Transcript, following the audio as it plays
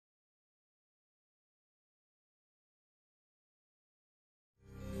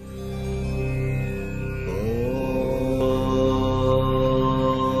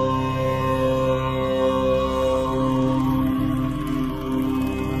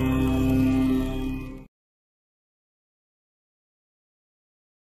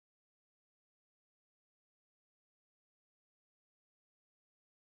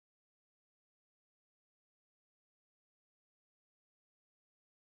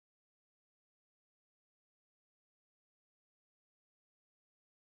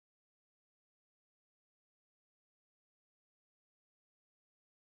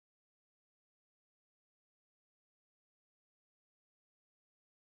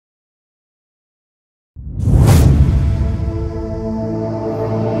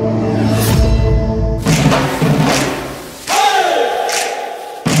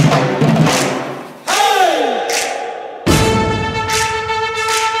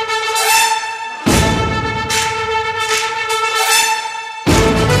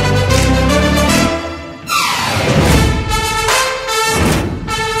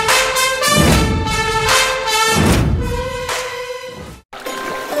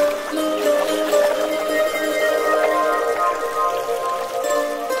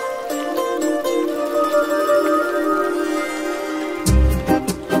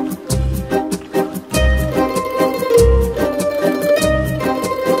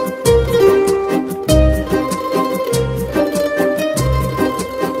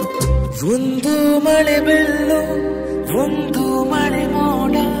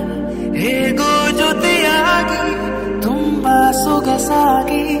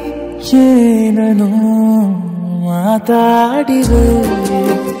ಏನೋ ಮಾತಾಡಿವೆ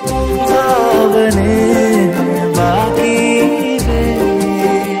ಭಾವನೆ ಬಾಕಿ ಇವೆ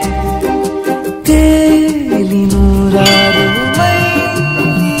ತೇಲಿ ನೂರಾರು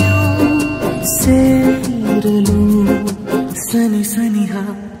ಮೈಲಿಯು ಸೇರಲು ಸನಿ ಸನಿಹ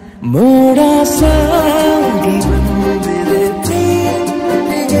ಮೋಡ ಸಾಗಿ ಬಂದಿದೆ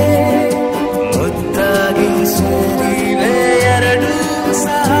ಪ್ರೀತಿಗೆ ಮುದ್ದಾಗಿ ಸೇರಿವೆ ಎರಡು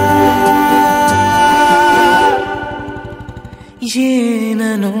ಸಹ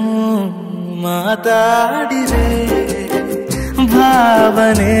ಏನೋ ಮಾತಾಡಿದೆ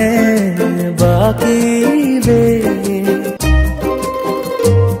ಭಾವನೆ ಬಾಕಿ ಇವೆ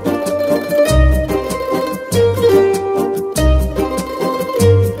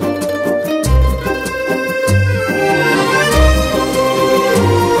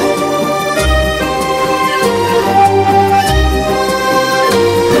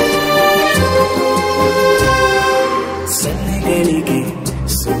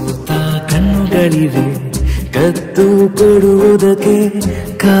ಕತ್ತು ಕೊಡುವುದಕ್ಕೆ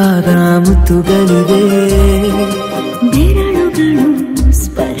ಕಾದ ಮುತ್ತುಗಳಿವೆ ಬೆರಳುಗಳು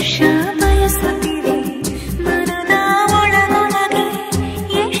ಸ್ಪರ್ಶ ಬಯಸುತ್ತಿವೆ ಮನದ ಒಳಗೊಳಗೆ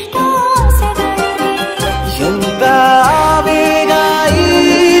ಎಷ್ಟೋ ಆಸೆಗಳಿವೆ ಎಂತ ಬೇಗ ಈ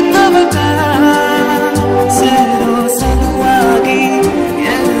ತವಕ ಸೇರೋ ಸಲುವಾಗಿ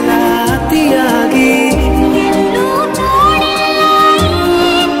ಎಲ್ಲ ಅತಿಯಾಗಿ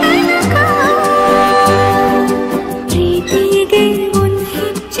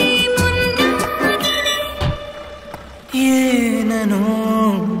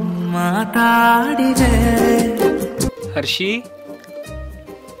Hershey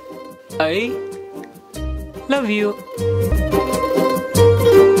I love you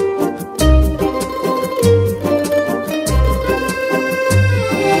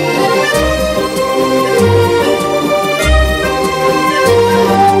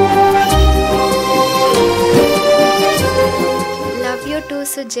love you to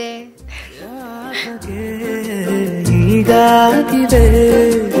Sujay ಹೀಗಾಗಿದೆ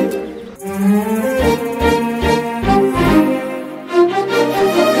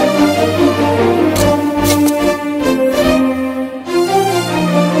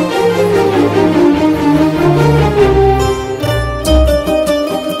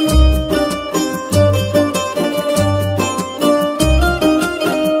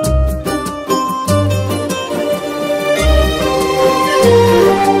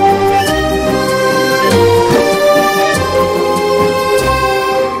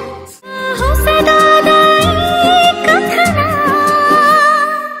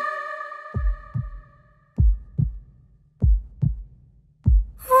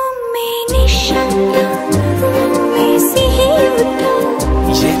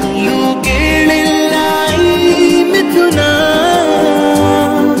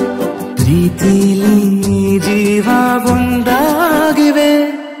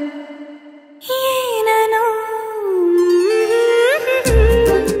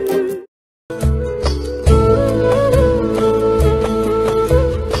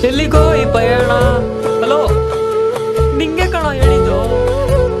ಎಲ್ಲಿಗೋ ಈ ಪಯಣ? ಹಲೋ, ನಿಂಗೆ ಕಣ ಹೇಳಿದ್ದು.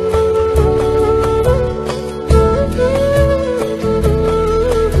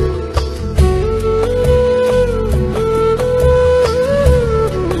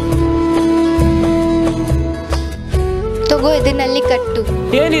 ತಗೋ, ಇದನ್ನಲ್ಲಿ ಕಟ್ಟು.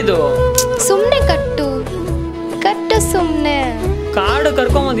 ಏನಿದು? ಸುಮ್ನೆ ಕಟ್ಟು ಕಟ್ಟು ಸುಮ್ನೆ. ಕಾಡು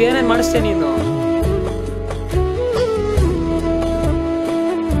ಕರ್ಕೊಂಬಂದು ಏನೇನ್ ಮಾಡಿಸ್ತೇ ನೀನು?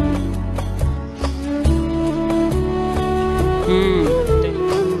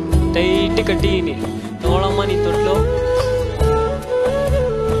 ಟೈಟ್ ಕಟ್ಟೀನಿ ನೋಡಮ್ಮ ನೀ ತೊಟ್ಲು.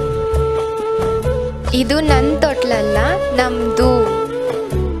 ಇದು ನನ್ ತೊಟ್ಲಲ್ಲ, ನಮ್ದು.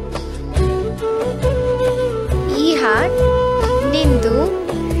 ಈ ಹಾಟ್ ನಿಂದು,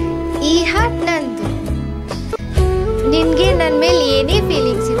 ಈ ಹಾಟ್ ನಂದು. ನಿನ್ಗೆ ನನ್ ಮೇಲೆ ಏನೇ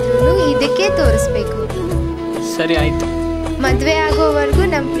ಫೀಲಿಂಗ್ಸ್ ಇದ್ರು ಇದಕ್ಕೆ ತೋರಿಸ್ಬೇಕು. ಸರಿ ಆಯ್ತು. ಮದ್ವೆ ಆಗೋವರೆಗೂ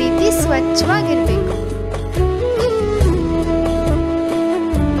ನಮ್ ಪ್ರೀತಿ ಸ್ವಚ್ಛವಾಗಿರ್ಬೇಕು.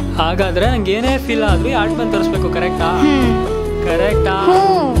 ಹಾಗಾದ್ರೆ ನಂಗೆ ಏನೇ ಫೀಲ್ ಆದ್ರೂ ಆರ್ಟ್ ಮೇಲೆ ತೋರಿಸ್ಬೇಕು. ಕರೆಕ್ಟಾ? ಕರೆಕ್ಟಾ?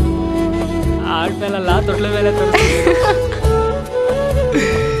 ಆರ್ಟ್ ಮೇಲಲ್ಲ, ತೊಟ್ಲ ಮೇಲೆ ತೋರಿಸ್ಬೇಕು.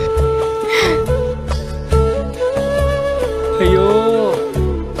 ಅಯ್ಯೋ,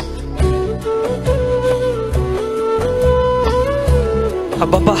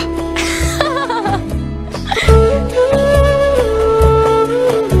 ಅಬ್ಬಬ್ಬಾ.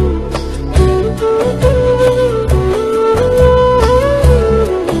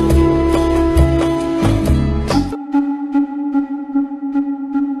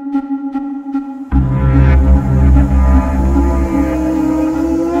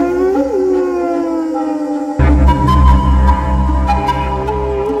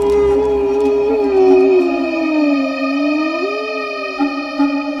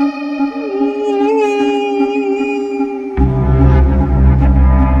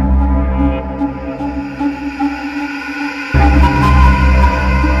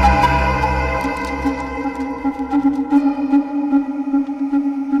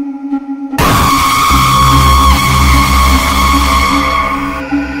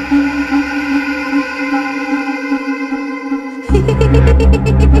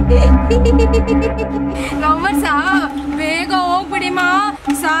 ಲವರ್ಸಾ? ಬೇಗ ಹೋಗ್ಬಿಡಿಮ್ಮ,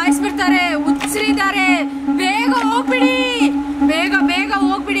 ಸಾಯಿಸ್ಬಿಡ್ತಾರೆ, ಉತ್ಸರಿದ್ದಾರೆ. ಬೇಗ ಹೋಗ್ಬಿಡಿ, ಬೇಗ ಬೇಗ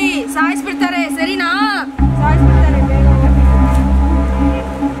ಹೋಗ್ಬಿಡಿ, ಸಾಯಿಸ್ಬಿಡ್ತಾರೆ. ಸರಿನಾ? ಸಾಯಿಸ್ಬಿಡ್ತಾರೆ, ಬೇಗ ಹೋಗ್ಬಿಡಿ.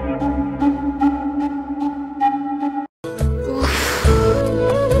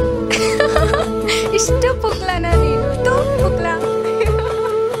 ಇಷ್ಟು ಪುಕ್ಲನ ನೀನು, ಪುಕ್ಲ.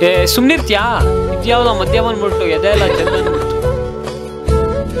 ಸುಮ್ನಿರ್ತ್ಯಾ? ಇದ್ಯಾವ್ದೋ ಮಧ್ಯ ಬಂದ್ಬಿಟ್ಟು ಎದೆ ಎಲ್ಲ ಚೆಂದ.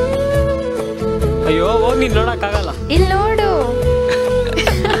 ಅಯ್ಯೋ ಹೋಗಿ ನೀನ್ ನೋಡಕ್ಕಾಗಲ್ಲ. ಇಲ್ಲಿ ನೋಡು,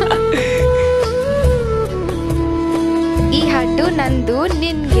 ಈ ಹಡ್ಡು ನಂದು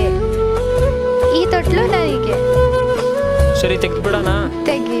ನಿನ್ಗೆ, ಈ ತೊಟ್ಲು ನನಗೆ. ಸರಿ ತೆಗ್ದ್ಬಿಡೋಣ.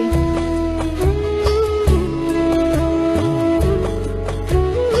 ತೆಗಿ.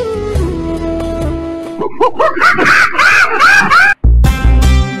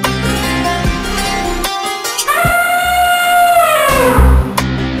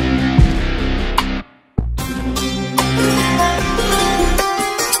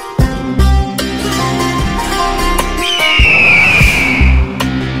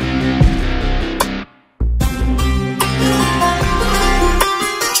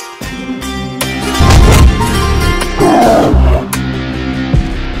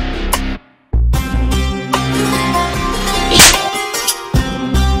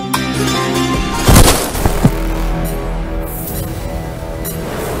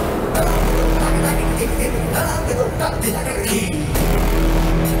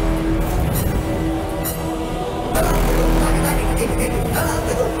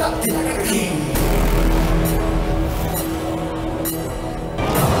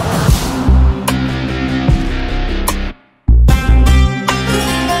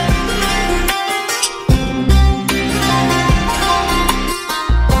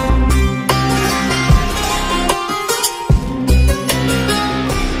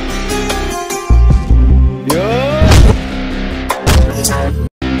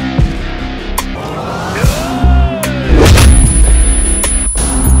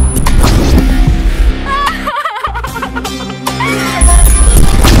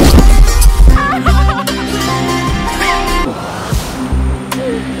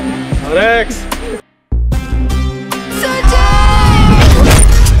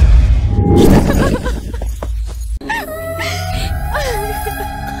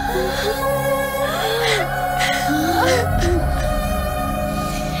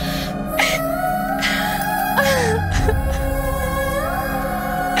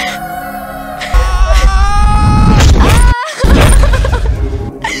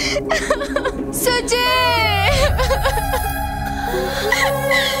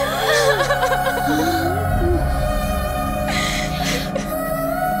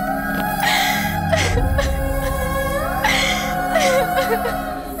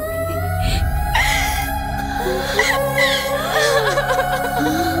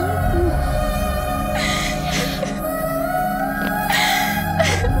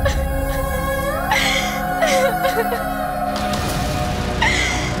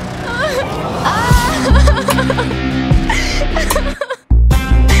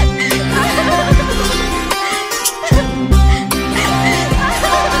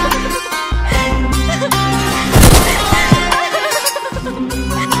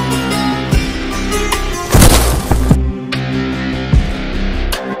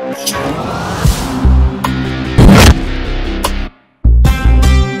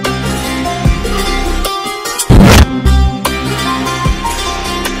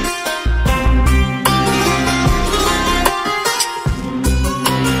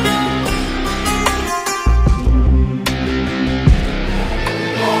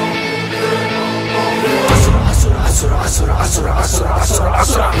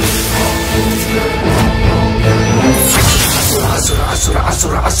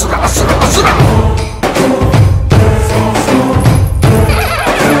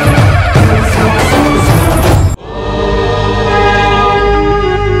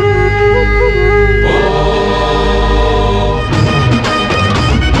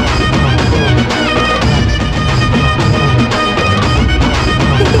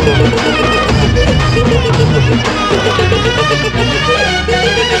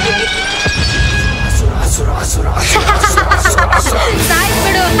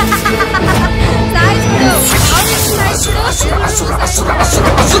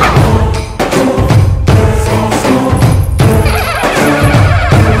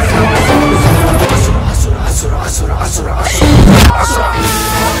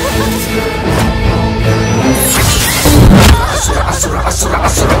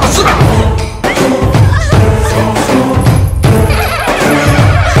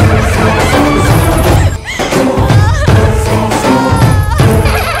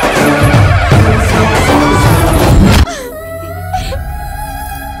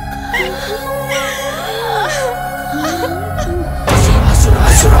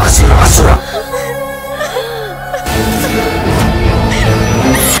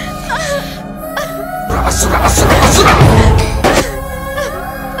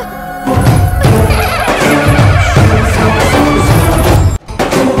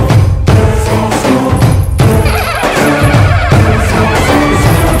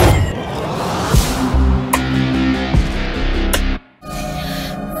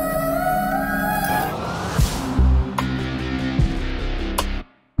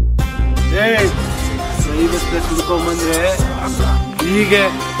 ಹೀಗೆ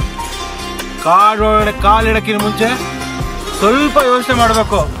ಕಾಡೊಳಗಡೆ ಕಾಲಿಡಕ್ಕಿನ ಮುಂಚೆ ಸ್ವಲ್ಪ ಯೋಚನೆ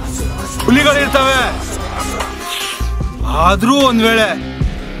ಮಾಡಬೇಕು. ಹುಲಿಗಳಿರ್ತವೆ, ಆದ್ರೂ ಒಂದ್ ವೇಳೆ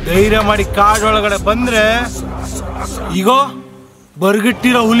ಧೈರ್ಯ ಮಾಡಿ ಕಾಡೊಳಗಡೆ ಬಂದ್ರೆ ಈಗೋ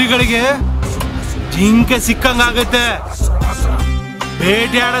ಬರ್ಗಿಟ್ಟಿರೋ ಹುಲಿಗಳಿಗೆ ಜಿಂಕೆ ಸಿಕ್ಕಂಗಾಗತ್ತೆ.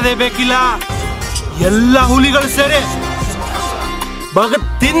 ಬೇಟೆಯಾಡೋದೇ ಬೇಕಿಲ್ಲ, ಎಲ್ಲ ಹುಲಿಗಳು ಸೇರಿ ಬಗತ್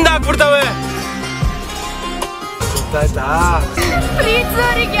ತಿಂದಾಕ್ಬಿಡ್ತವೆ. ಗೊತ್ತಾಯ್ತಾ?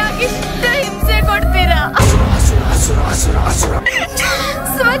 ಪ್ರೀತಿಸೋರಿಗೆ ಯಾಕೆ ಇಷ್ಟ ಹಿಂಸೆ ಕೊಡ್ತೀರಾ?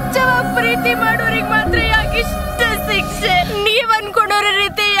 ಸ್ವಚ್ಛವಾಗಿ ಪ್ರೀತಿ ಮಾಡೋರಿಗೆ ಮಾತ್ರ ಯಾಕೆ ಇಷ್ಟ ಶಿಕ್ಷೆ? ನೀವ್ ಅನ್ಕೊಂಡೋರ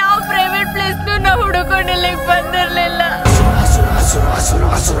ರೀತಿ ಯಾವ ಪ್ರೈವೇಟ್ ಪ್ಲೇಸ್ ನಾವು ಹುಡುಕೊಂಡಿಲ್ಲ, ಬಂದಿರ್ಲಿಲ್ಲ.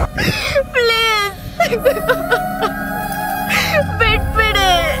 ಪ್ಲೀಸ್ ಬಿಟ್ಬಿಡಿ.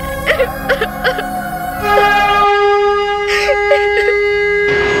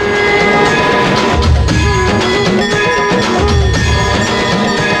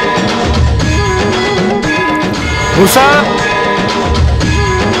 ಉಷಾ,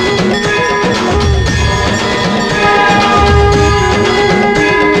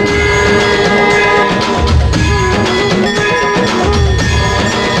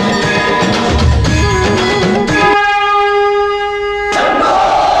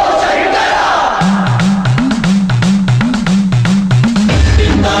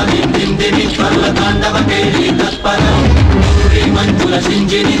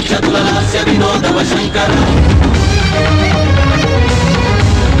 Shankar.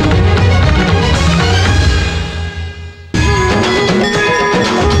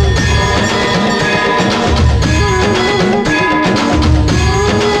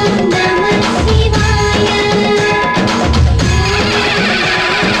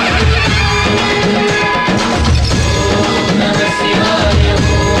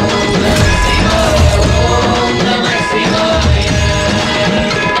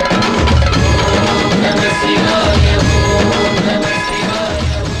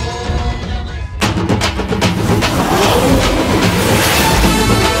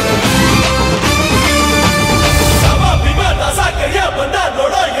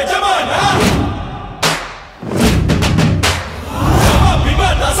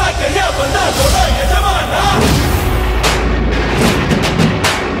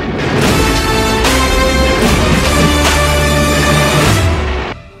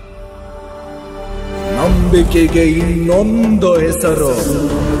 ನಂಬಿಕೆಗೆ ಇನ್ನೊಂದು ಹೆಸರು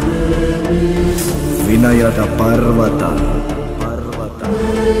ವಿನಯದ ಪರ್ವತ.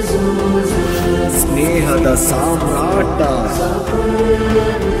 ಸ್ನೇಹದ ಸಾಮ್ರಾಟ,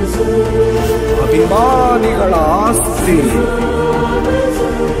 ಅಭಿಮಾನಿಗಳ ಆಸ್ತಿ,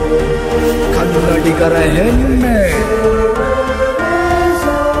 ಕನ್ನಡಿಗರ ಹೆಮ್ಮೆ,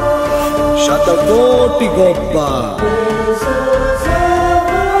 ಶತಕೋಟಿಗೊಬ್ಬ.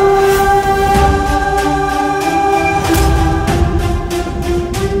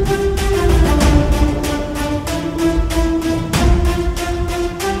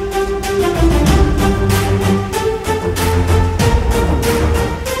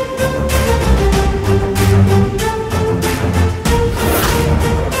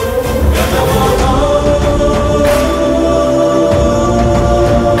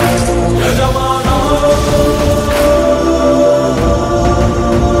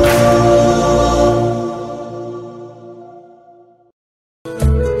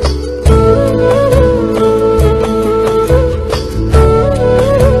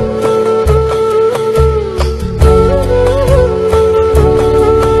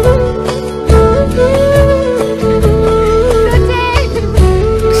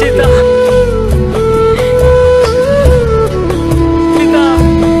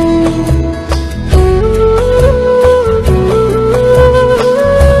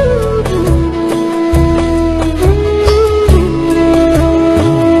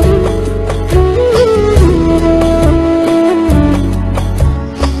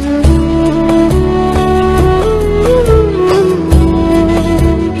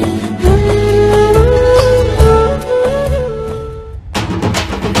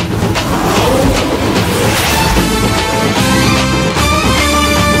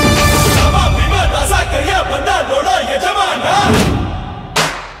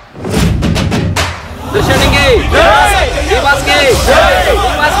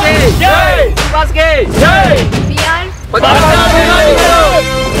 PAKKA